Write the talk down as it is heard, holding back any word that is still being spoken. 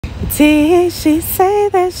Did she say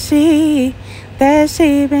that she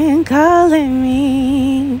been calling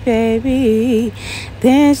me, baby?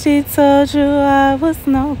 Then she told you I was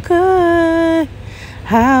no good.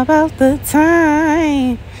 How about the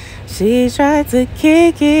time she tried to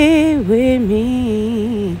kick it with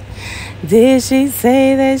me? Did she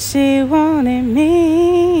say that she wanted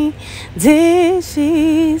me? Did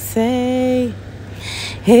she say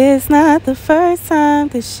it's not the first time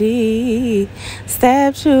that she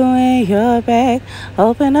stabbed you in your back?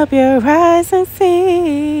 Open up your eyes and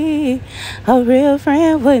see. A real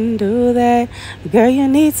friend wouldn't do that. Girl, you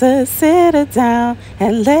need to sit her down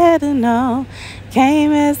and let her know.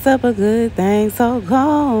 Can't mess up a good thing, so go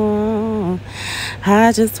on.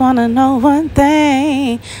 I just wanna know one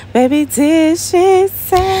thing, baby, did she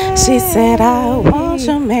say? She said, I want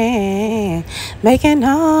your man, making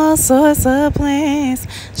all sorts of plans,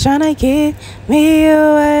 trying to get me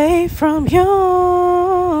away from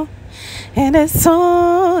you. And as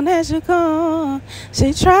soon as you're gone,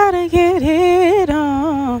 she try to get it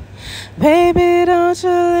on. Baby, don't you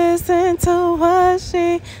listen to what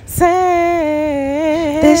she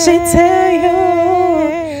said? Did she tell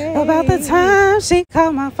you about the time she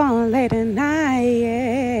called my phone late at night?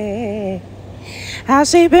 Yeah. How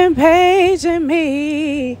she been paging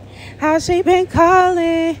me, how she been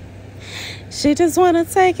calling. She just wanna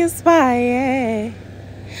take your spot, yeah.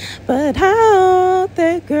 But how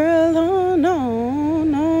that girl, oh no,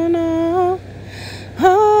 no, no.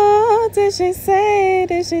 Oh, did she say,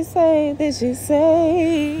 did she say, did she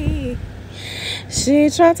say? She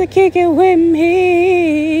tried to kick it with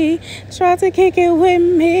me, tried to kick it with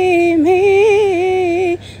me.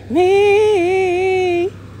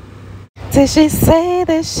 Did she say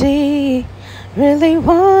that she really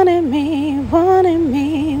wanted me, wanted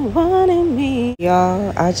me, wanted me?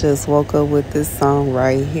 Y'all, I just woke up with this song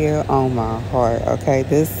right here on my heart, okay?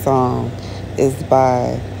 This song is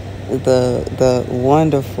by the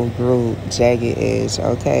wonderful group Jagged Edge,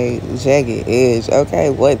 okay? Jagged Edge, okay?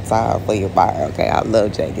 What time for your fire, okay? I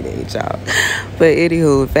love Jagged Edge, y'all. But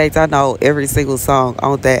anywho, in fact, I know every single song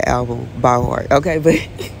on that album by heart, okay? But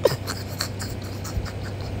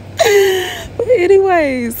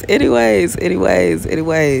anyways,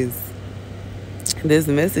 this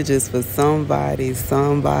message is for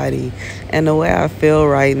somebody. And the way I feel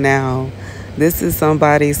right now, this is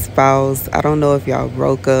somebody's spouse. I don't know if y'all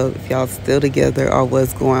broke up, if y'all still together, or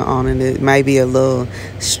what's going on, and it might be a little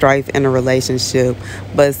strife in a relationship,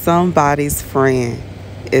 but somebody's friend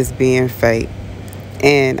is being fake.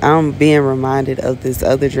 And I'm being reminded of this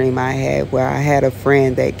other dream I had where I had a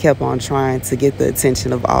friend that kept on trying to get the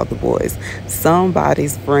attention of all the boys.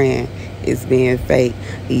 Somebody's friend is being fake.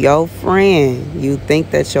 Your friend, you think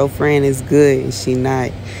that your friend is good and she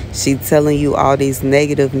not. She telling you all these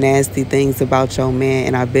negative, nasty things about your man,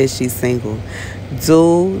 and I bet she's single.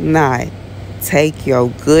 Do not take your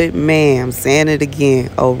good man, I'm saying it again,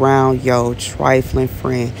 around your trifling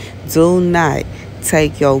friend. Do not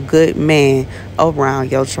take your good man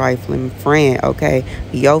around your trifling friend, okay?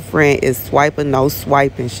 Your friend is swiping, no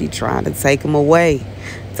swiping. She trying to take him away.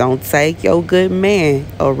 Don't take your good man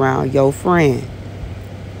around your friend.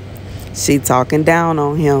 She talking down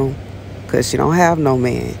on him because she don't have no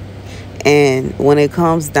man. And when it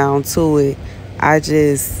comes down to it, I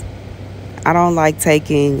don't like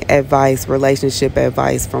taking advice, relationship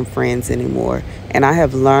advice from friends anymore. And I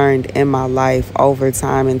have learned in my life over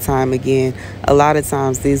time and time again, a lot of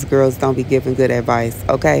times these girls don't be giving good advice,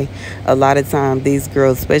 okay? A lot of times these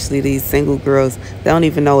girls, especially these single girls, they don't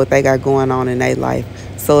even know what they got going on in their life.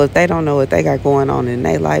 So if they don't know what they got going on in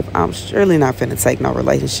their life, I'm surely not finna take no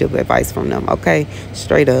relationship advice from them, okay?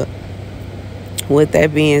 Straight up. With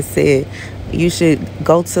that being said, you should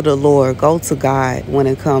go to the Lord, go to God when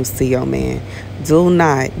it comes to your man. Do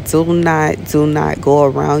not go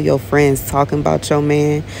around your friends talking about your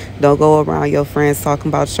man. Don't go around your friends talking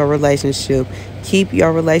about your relationship. Keep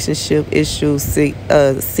your relationship issues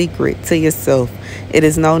secret to yourself. It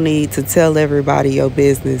is no need to tell everybody your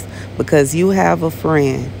business, because you have a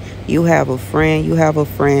friend. You have a friend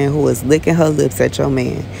who is licking her lips at your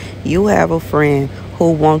man. You have a friend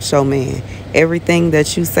who wants your man. Everything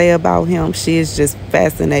that you say about him, she is just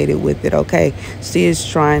fascinated with it, okay? She is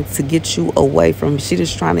trying to get you away from him. She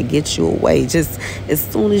just trying to get you away. Just as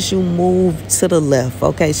soon as you move to the left,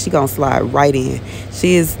 okay, she gonna slide right in.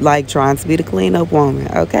 She is like trying to be the cleanup woman,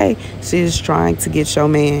 okay? She is trying to get your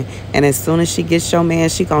man. And as soon as she gets your man,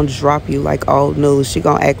 she gonna drop you like old news. She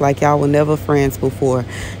gonna act like y'all were never friends before.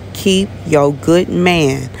 Keep your good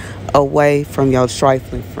man away from your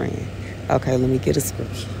trifling friend. Okay, let me get a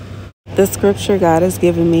scripture. The scripture God has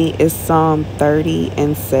given me is Psalm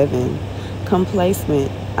 30:7.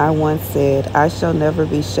 Complacement I once said, I shall never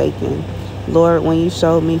be shaken. Lord, when you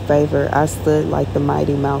showed me favor, I stood like the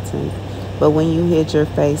mighty mountains. But when you hid your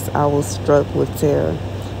face, I was struck with terror.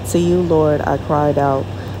 To you, Lord, I cried out.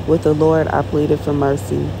 With the Lord, I pleaded for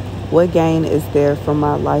mercy. What gain is there from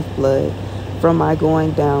my lifeblood, from my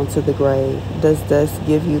going down to the grave? Does dust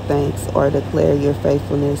give you thanks or declare your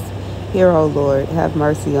faithfulness? Hear, O Lord, have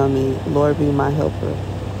mercy on me. Lord, be my helper.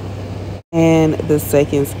 And the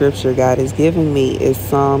second scripture God is giving me is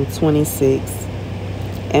Psalm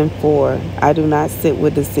 26:4. I do not sit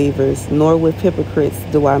with deceivers, nor with hypocrites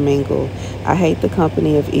do I mingle. I hate the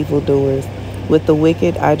company of evildoers. With the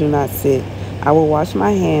wicked I do not sit. I will wash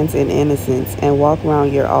my hands in innocence and walk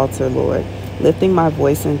round your altar, Lord, lifting my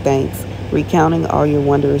voice in thanks, recounting all your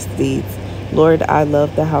wondrous deeds. Lord, I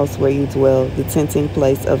love the house where you dwell, the tenting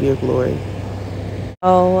place of your glory.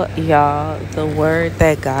 Oh, y'all, the word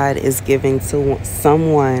that God is giving to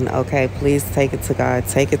someone, okay, please take it to God,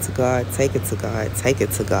 take it to God, take it to God, take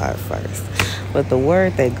it to God first. But the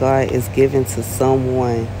word that God is giving to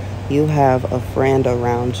someone, you have a friend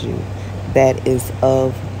around you that is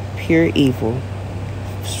of pure evil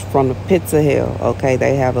from the pits of hell, okay?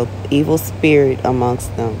 They have an evil spirit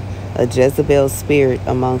amongst them, a Jezebel spirit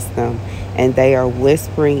amongst them, and they are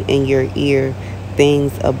whispering in your ear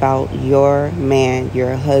things about your man,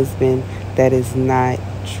 your husband, that is not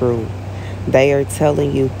true. They are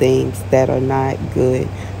telling you things that are not good.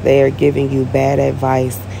 They are giving you bad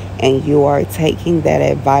advice, and you are taking that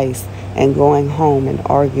advice and going home and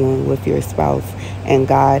arguing with your spouse. And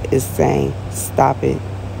God is saying, stop it.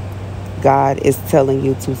 God is telling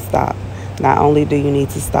you to stop. Not only do you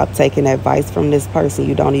need to stop taking advice from this person,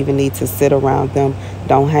 you don't even need to sit around them.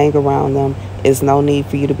 Don't hang around them. It's no need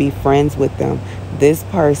for you to be friends with them. This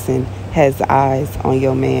person has eyes on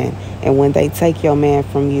your man. And when they take your man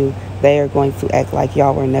from you, they are going to act like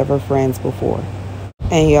y'all were never friends before.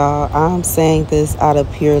 And y'all, I'm saying this out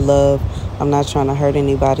of pure love. I'm not trying to hurt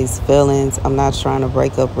anybody's feelings. I'm not trying to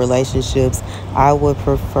break up relationships. I would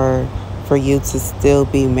prefer for you to still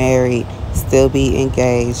be married, still be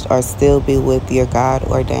engaged, or still be with your God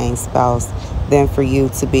ordained spouse than for you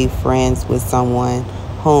to be friends with someone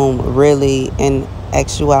whom really, in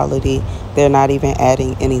actuality, they're not even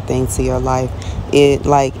adding anything to your life.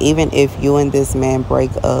 Even if you and this man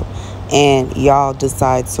break up and y'all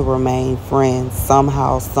decide to remain friends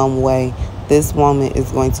somehow, some way, this woman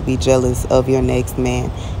is going to be jealous of your next man.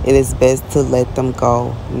 It is best to let them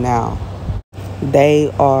go now. They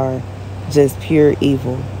are just pure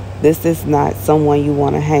evil. This is not someone you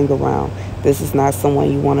want to hang around. This is not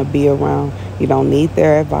someone you want to be around. You don't need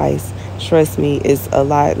their advice. Trust me, it's a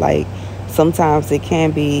lot. Like, sometimes it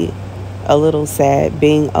can be a little sad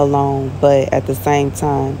being alone, but at the same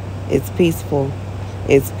time, it's peaceful.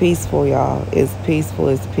 It's peaceful, y'all. It's peaceful.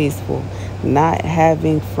 It's peaceful. Not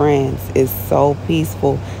having friends is so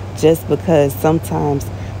peaceful, just because sometimes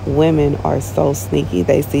women are so sneaky.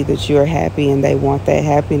 They see that you're happy and they want that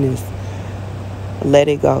happiness. Let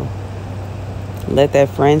it go. Let that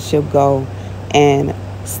friendship go and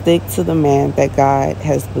stick to the man that God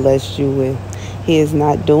has blessed you with. He is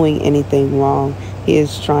not doing anything wrong. He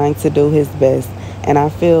is trying to do his best. And I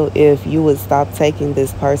feel if you would stop taking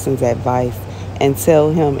this person's advice and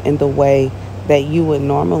tell him in the way that you would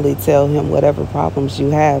normally tell him whatever problems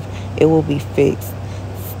you have, it will be fixed.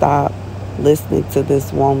 Stop listening to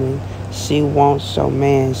this woman. She wants your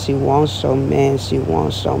man. She wants your man. She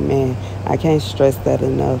wants your man. I can't stress that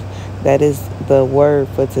enough. That is the word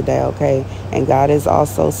for today, okay? And God is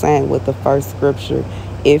also saying with the first scripture,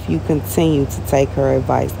 if you continue to take her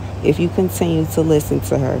advice, if you continue to listen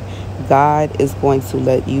to her, God is going to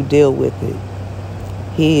let you deal with it.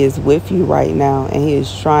 He is with you right now, and he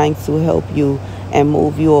is trying to help you and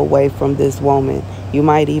move you away from this woman. You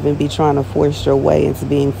might even be trying to force your way into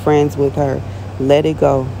being friends with her. Let it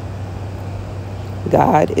go.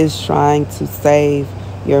 God is trying to save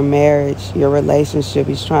your marriage, your relationship.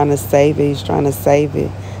 He's trying to save it. He's trying to save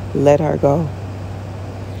it. Let her go.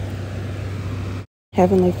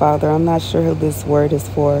 Heavenly Father, I'm not sure who this word is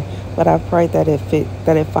for, but I pray that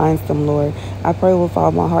it finds them, Lord. I pray with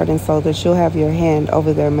all my heart and soul that you'll have your hand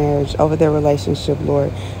over their marriage, over their relationship,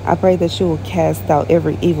 Lord. I pray that you will cast out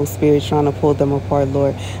every evil spirit trying to pull them apart,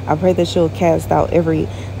 Lord. I pray that you'll cast out every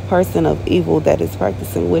person of evil that is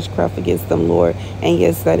practicing witchcraft against them, Lord. And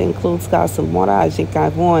yes, that includes gossip.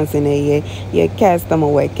 Yeah, cast them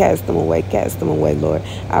away, cast them away, cast them away, Lord.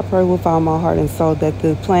 I pray with all my heart and soul that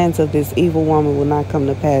the plans of this evil woman will not come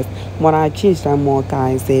to pass. Mora kishta mo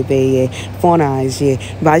kai se be fona je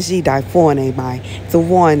vaji dai fone mai to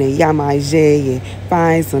one yama je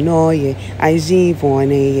fine sonoye I ji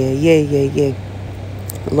fone ye.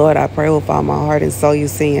 Lord, I pray with all my heart and soul you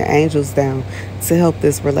send your angels down to help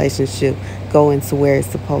this relationship go into where it's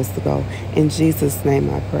supposed to go. In Jesus' name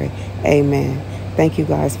I pray. Amen. Thank you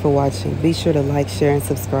guys for watching. Be sure to like, share, and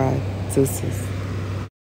subscribe. Deuces.